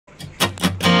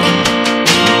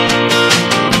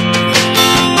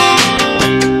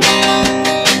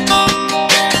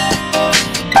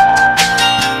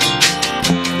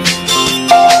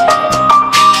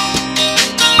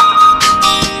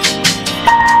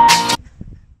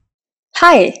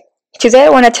Hi, today I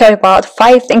want to tell you about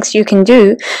 5 things you can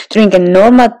do during a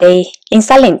normal day in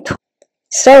Salento.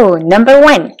 So, number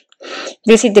 1,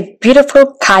 visit the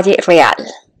beautiful Calle Real.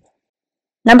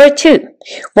 Number 2,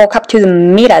 walk up to the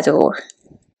Mirador.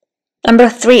 Number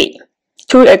 3,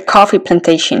 tour a coffee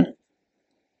plantation.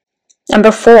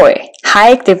 Number 4,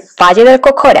 hike the Valle del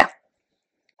Cocora.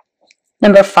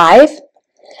 Number 5,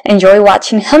 enjoy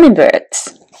watching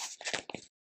hummingbirds.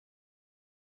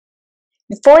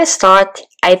 Before I start,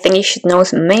 I think you should know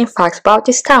some main facts about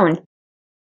this town.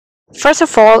 First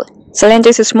of all, Salento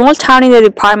is a small town in the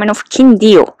department of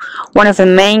Quindío, one of the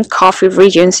main coffee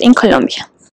regions in Colombia.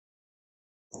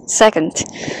 Second,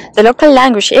 the local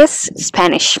language is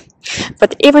Spanish,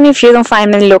 but even if you don't find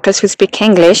many locals who speak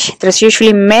English, there's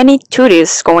usually many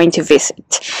tourists going to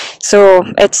visit, so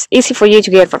it's easy for you to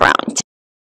get around.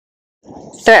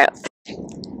 Third,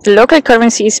 the local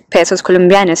currency is pesos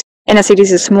colombianos, and as it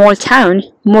is a small town,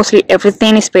 mostly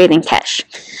everything is paid in cash.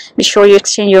 Be sure you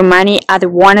exchange your money at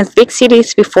one of the big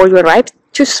cities before you arrive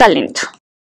to Salento.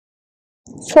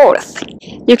 Fourth,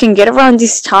 you can get around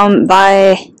this town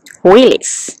by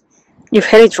wheelies. You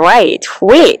heard it right,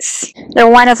 wheelies. They're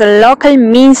one of the local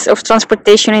means of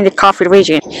transportation in the coffee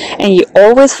region, and you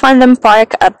always find them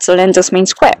parked at Salento's main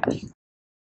square.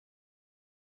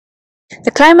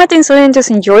 The climate in Salento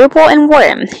is enjoyable and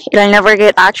warm. It'll never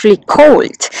get actually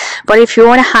cold, but if you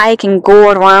want to hike and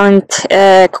go around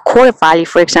Cocora Valley,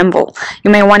 for example,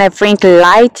 you may want to bring a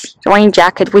light rain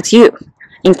jacket with you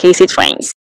in case it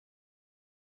rains.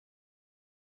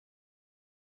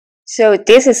 So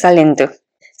this is Salento.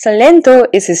 Salento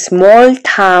is a small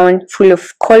town full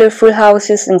of colorful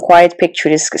houses and quiet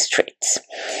picturesque streets.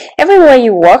 Everywhere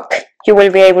you walk, you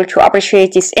will be able to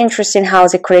appreciate this interesting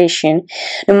house decoration,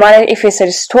 no matter if it's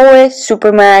a store,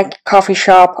 supermarket, coffee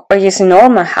shop, or just a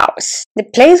normal house. The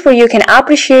place where you can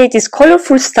appreciate this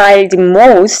colorful style the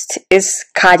most is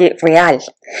Calle Real,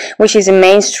 which is the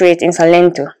main street in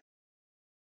Salento.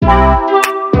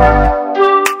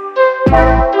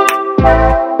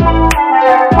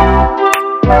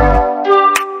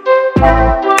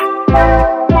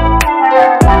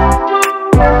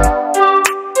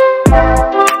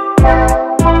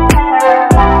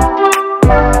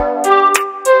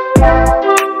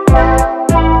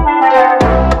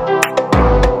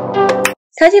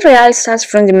 Calle Real starts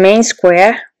from the main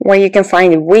square, where you can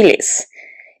find the wheelies.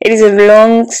 It is a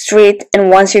long street,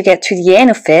 and once you get to the end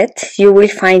of it, you will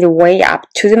find a way up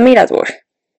to the Mirador.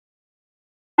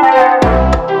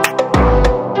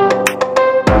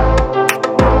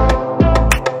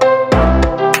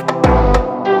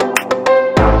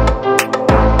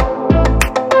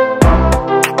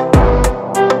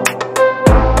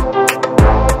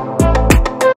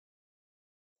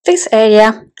 This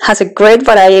area has a great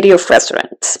variety of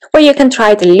restaurants, where you can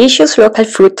try delicious local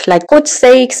food like good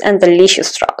steaks and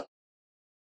delicious trout.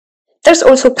 There's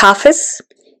also cafes,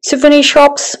 souvenir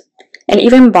shops, and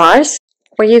even bars,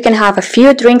 where you can have a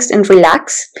few drinks and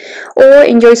relax, or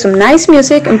enjoy some nice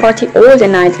music and party all the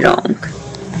night long.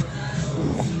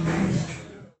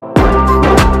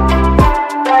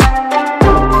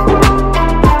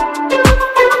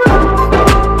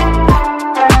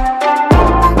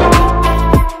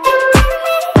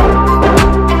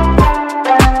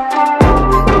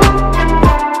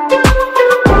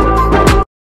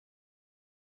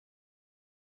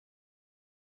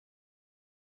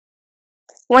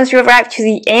 Once you arrive to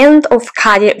the end of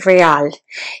Calle Real,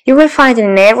 you will find a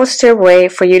narrow stairway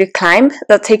for you to climb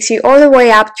that takes you all the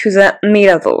way up to the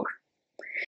Mirador.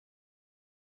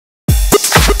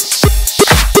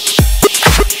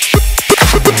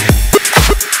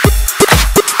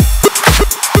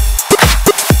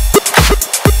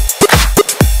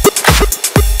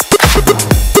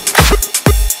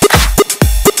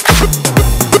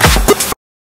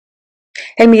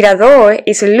 El Mirador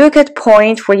is a lookout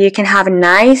point where you can have a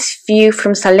nice view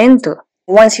from Salento.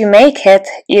 Once you make it,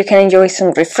 you can enjoy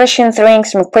some refreshing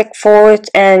drinks, some quick food,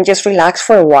 and just relax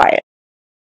for a while.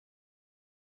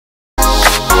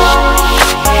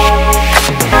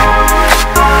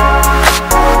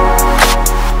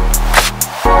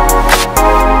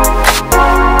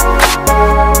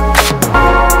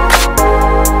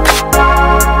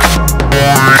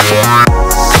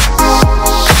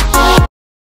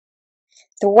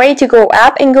 The way to go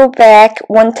up and go back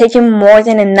won't take you more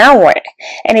than an hour,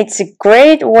 and it's a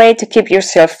great way to keep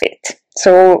yourself fit.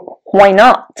 So why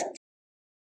not?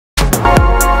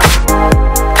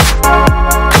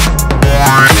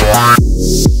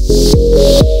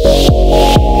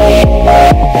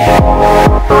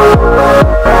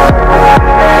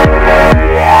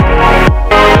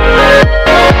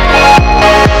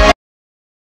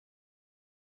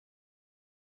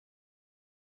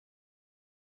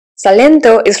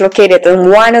 Salento is located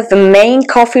in one of the main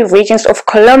coffee regions of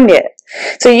Colombia,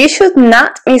 so you should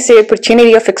not miss the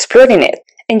opportunity of exploring it.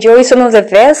 Enjoy some of the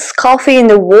best coffee in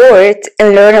the world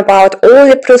and learn about all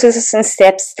the processes and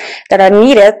steps that are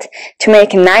needed to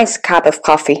make a nice cup of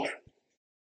coffee.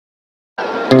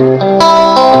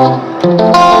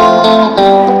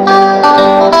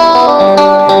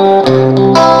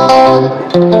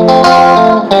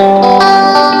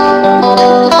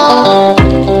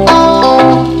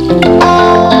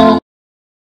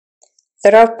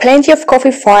 There are plenty of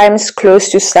coffee farms close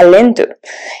to Salento,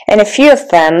 and a few of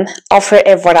them offer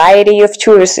a variety of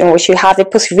tours in which you have the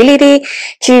possibility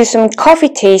to do some coffee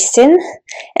tasting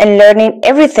and learning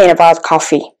everything about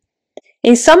coffee.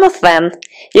 In some of them,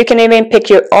 you can even pick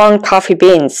your own coffee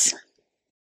beans.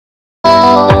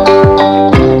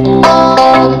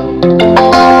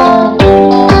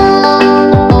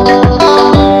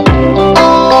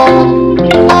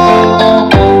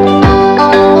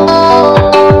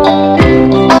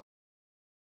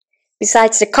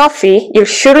 Besides the coffee, you'll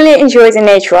surely enjoy the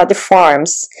nature at the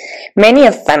farms. Many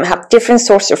of them have different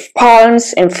sorts of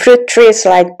palms and fruit trees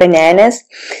like bananas.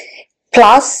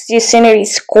 Plus, the scenery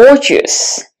is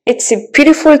gorgeous. It's a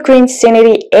beautiful green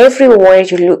scenery everywhere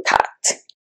you look at.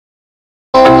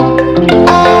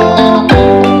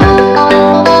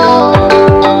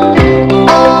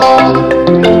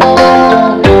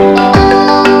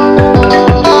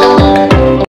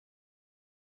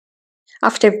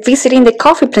 After visiting the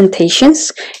coffee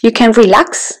plantations, you can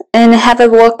relax and have a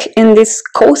walk in this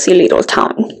cozy little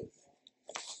town.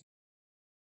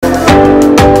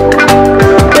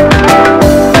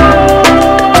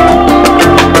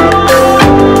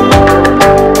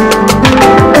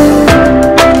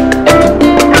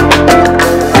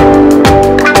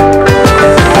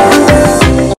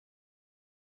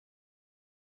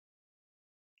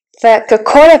 The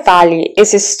Cocora Valley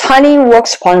is a stunning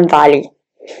wax palm valley.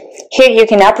 Here you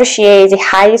can appreciate the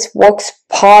highest wax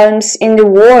palms in the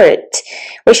world,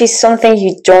 which is something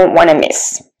you don't want to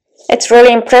miss. It's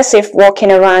really impressive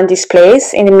walking around this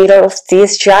place in the middle of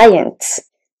these giants.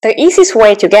 The easiest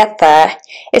way to get there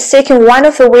is taking one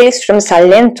of the wheels from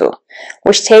Salento,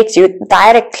 which takes you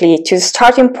directly to the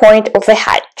starting point of the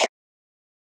hike.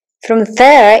 From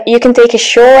there, you can take a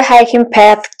short hiking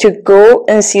path to go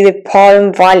and see the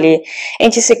Palm Valley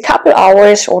in just a couple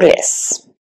hours or less.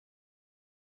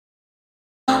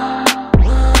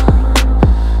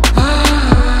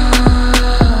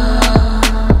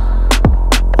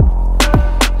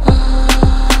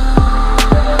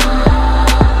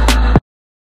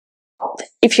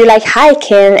 If you like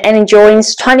hiking and enjoying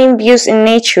stunning views in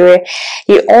nature,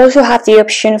 you also have the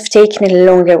option of taking a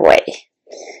longer way.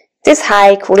 This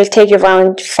hike will take you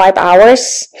around 5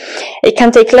 hours. It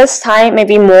can take less time,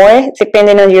 maybe more,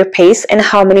 depending on your pace and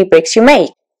how many breaks you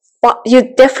make. But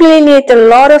you definitely need a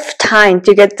lot of time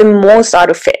to get the most out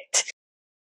of it.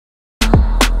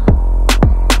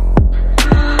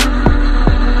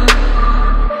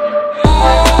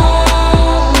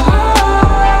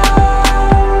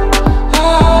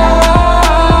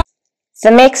 The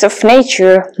mix of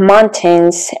nature,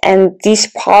 mountains, and these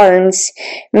palms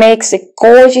makes a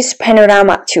gorgeous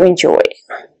panorama to enjoy.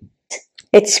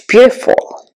 It's beautiful.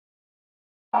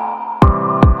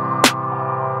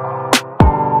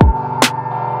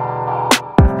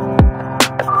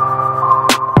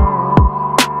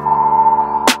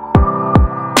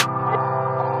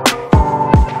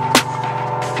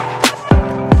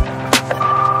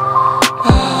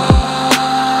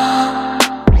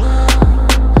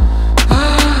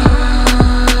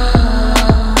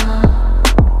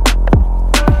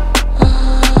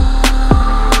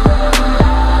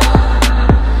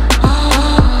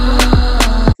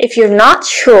 If you're not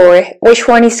sure which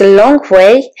one is the long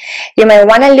way, you might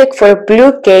want to look for a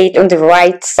blue gate on the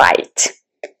right side.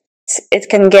 It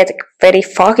can get very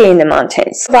foggy in the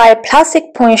mountains. Buy a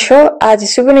plastic poncho at the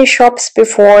souvenir shops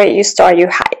before you start your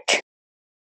hike.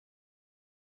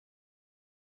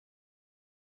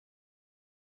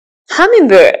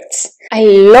 Hummingbirds! I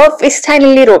love these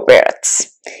tiny little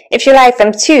birds. If you like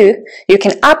them too, you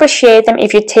can appreciate them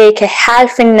if you take a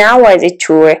half an hour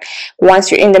detour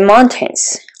once you're in the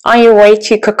mountains. On your way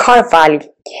to Cocora Valley,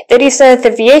 there is a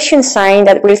deviation sign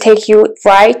that will take you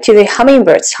right to the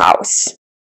hummingbird's house.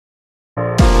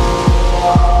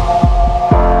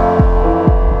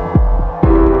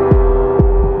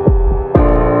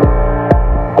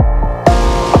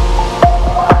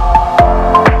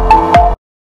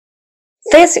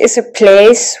 This is a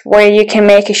place where you can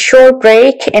make a short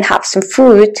break and have some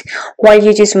food while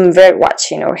you do some bird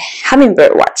watching or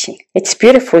hummingbird watching. It's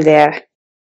beautiful there.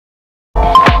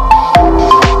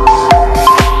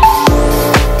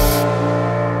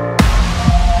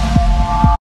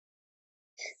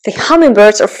 The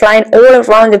hummingbirds are flying all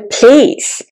around the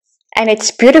place. And it's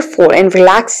beautiful and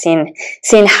relaxing,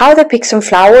 seeing how they pick some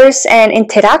flowers and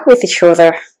interact with each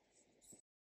other.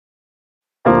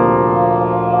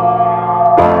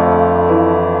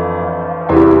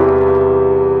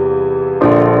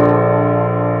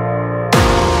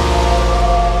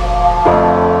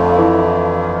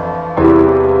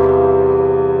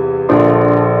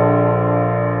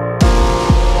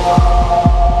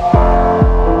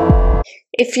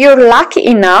 If you're lucky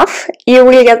enough, you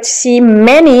will get to see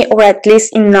many or at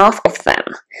least enough of them.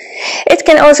 It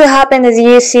can also happen that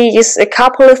you see just a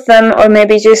couple of them or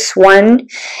maybe just one,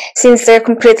 since they're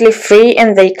completely free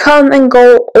and they come and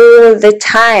go all the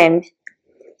time.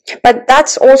 But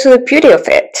that's also the beauty of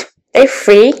it. They're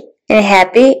free and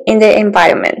happy in their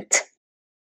environment.